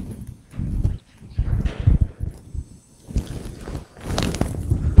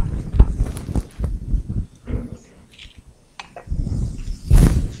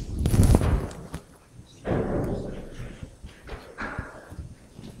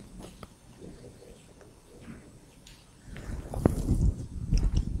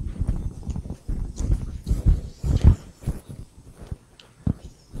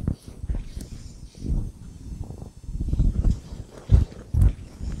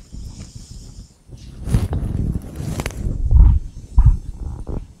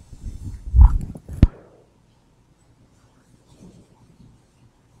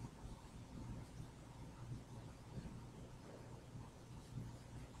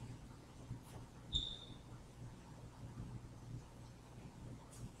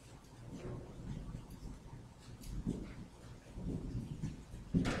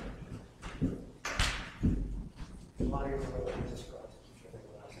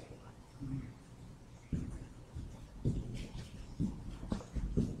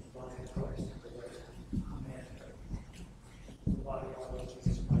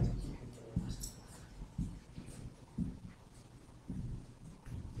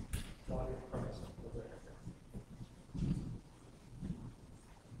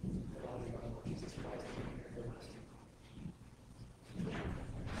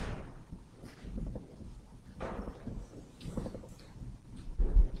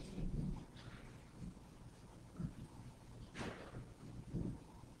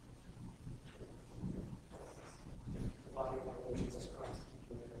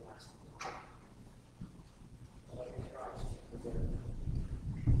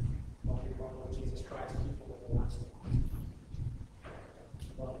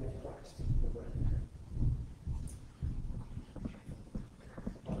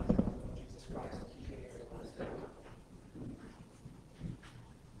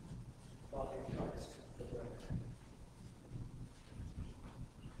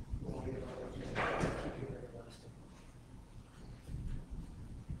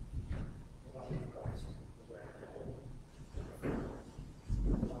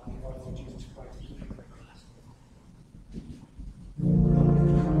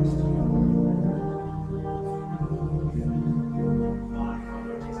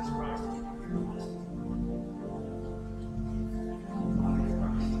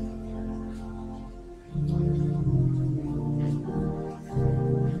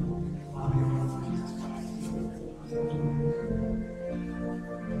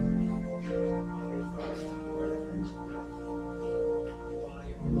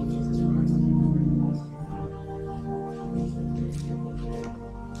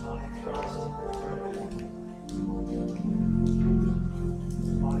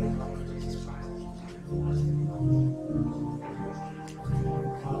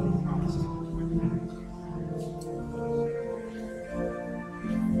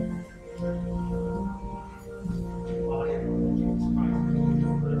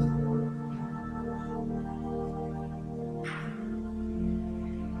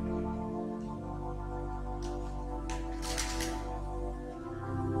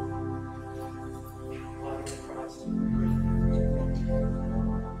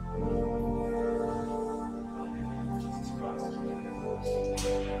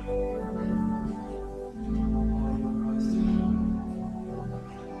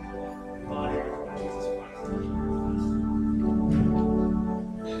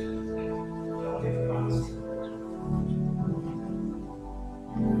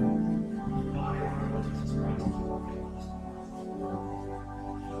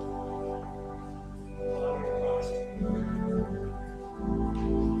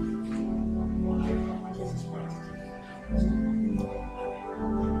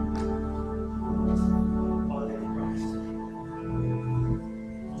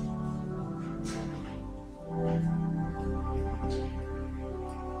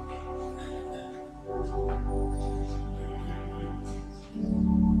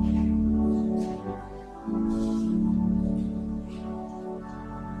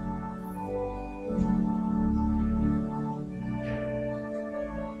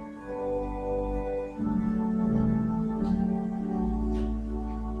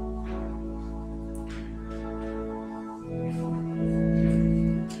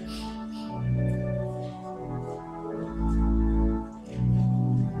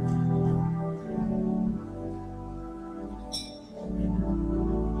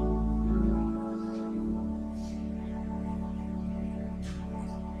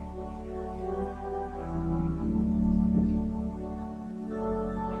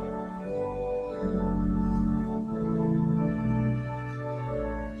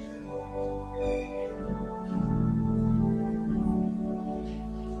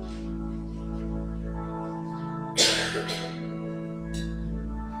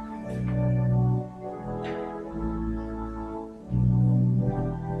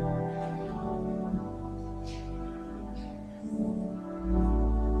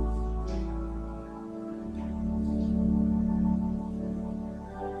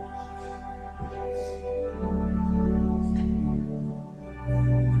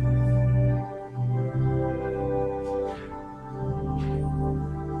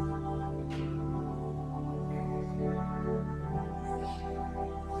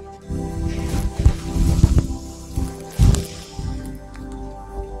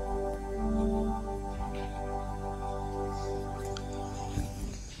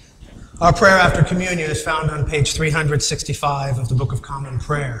 Our prayer after communion is found on page 365 of the Book of Common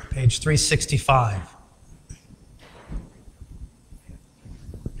Prayer, page 365.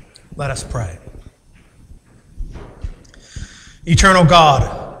 Let us pray. Eternal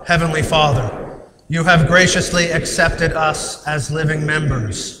God, Heavenly Father, you have graciously accepted us as living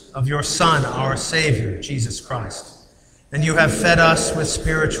members of your Son, our Savior, Jesus Christ, and you have fed us with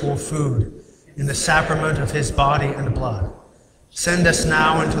spiritual food in the sacrament of his body and blood. Send us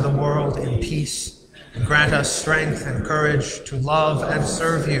now into the world in peace, and grant us strength and courage to love and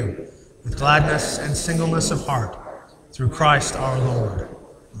serve you with gladness and singleness of heart, through Christ our Lord.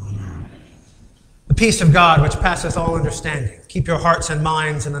 Amen. The peace of God, which passeth all understanding, keep your hearts and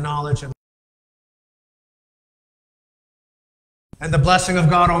minds in the knowledge and the blessing of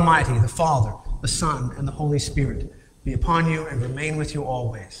God Almighty, the Father, the Son, and the Holy Spirit, be upon you and remain with you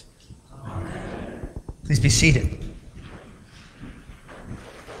always. Amen. Please be seated.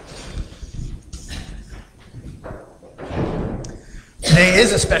 Today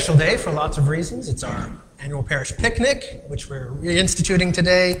is a special day for lots of reasons. It's our annual parish picnic, which we're reinstituting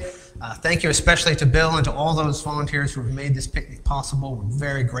today. Thank you especially to Bill and to all those volunteers who have made this picnic possible. We're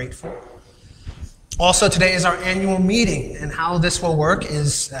very grateful. Also, today is our annual meeting, and how this will work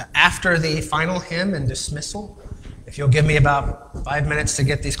is after the final hymn and dismissal. If you'll give me about 5 minutes to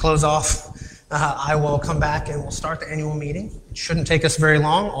get these clothes off, I will come back and we'll start the annual meeting. It shouldn't take us very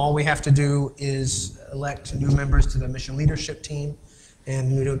long. All we have to do is elect new members to the mission leadership team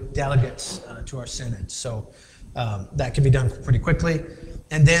and new delegates to our synod. So that can be done pretty quickly.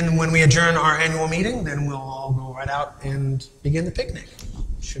 And then when we adjourn our annual meeting, then we'll all go right out and begin the picnic.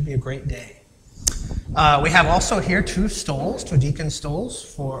 It should be a great day. We have also here two deacon stoles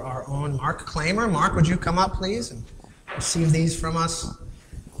for our own Mark Claimer. Mark, would you come up, please, and receive these from us?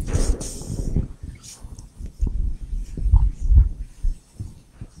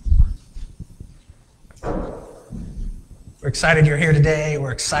 We're excited you're here today.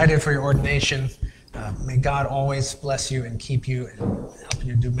 We're excited for your ordination. May God always bless you and keep you and help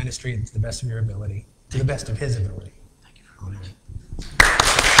you do ministry to the best of your ability, to the best of his ability. Thank you for coming.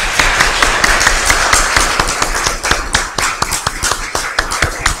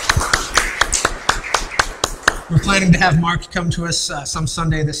 We're planning to have Mark come to us some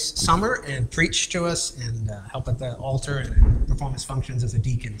Sunday this summer and preach to us and help at the altar and perform his functions as a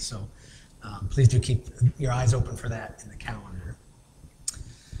deacon. So please do keep your eyes open for that in the calendar.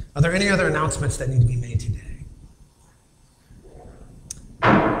 Are there any other announcements that need to be made today?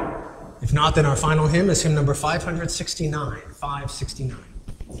 If not, then our final hymn is hymn number 569, 569.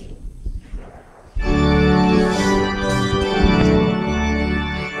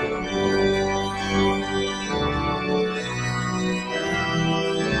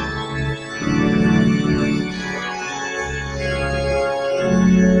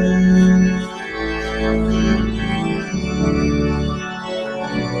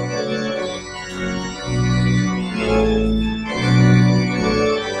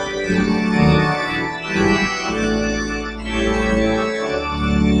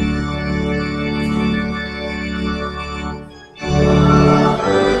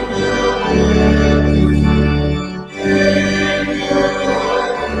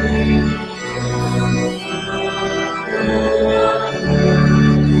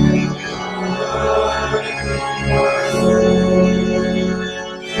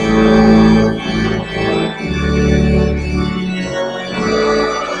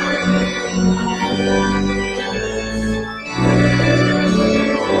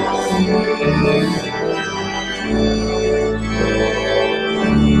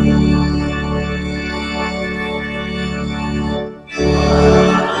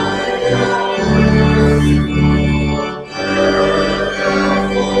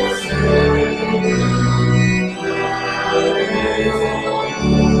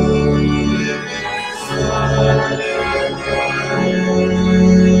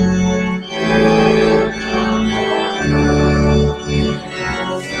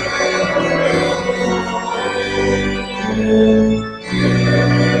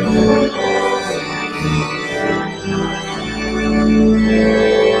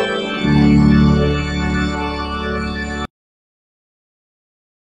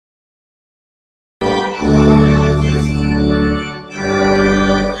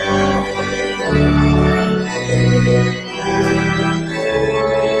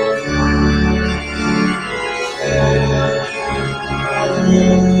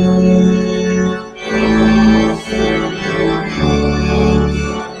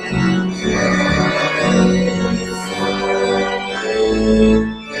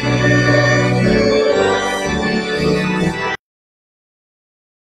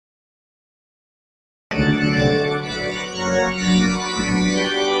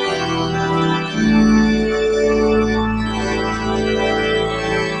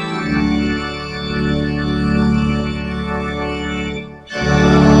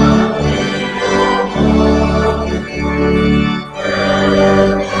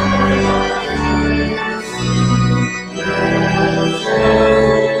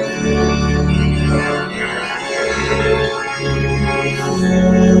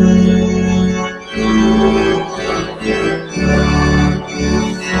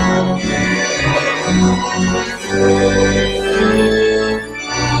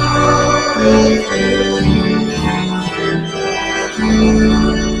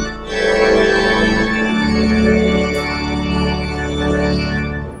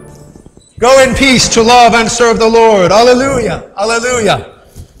 Go in peace to love and serve the Lord. Alleluia. Alleluia.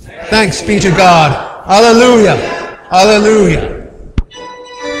 Thanks be to God. Alleluia. Alleluia.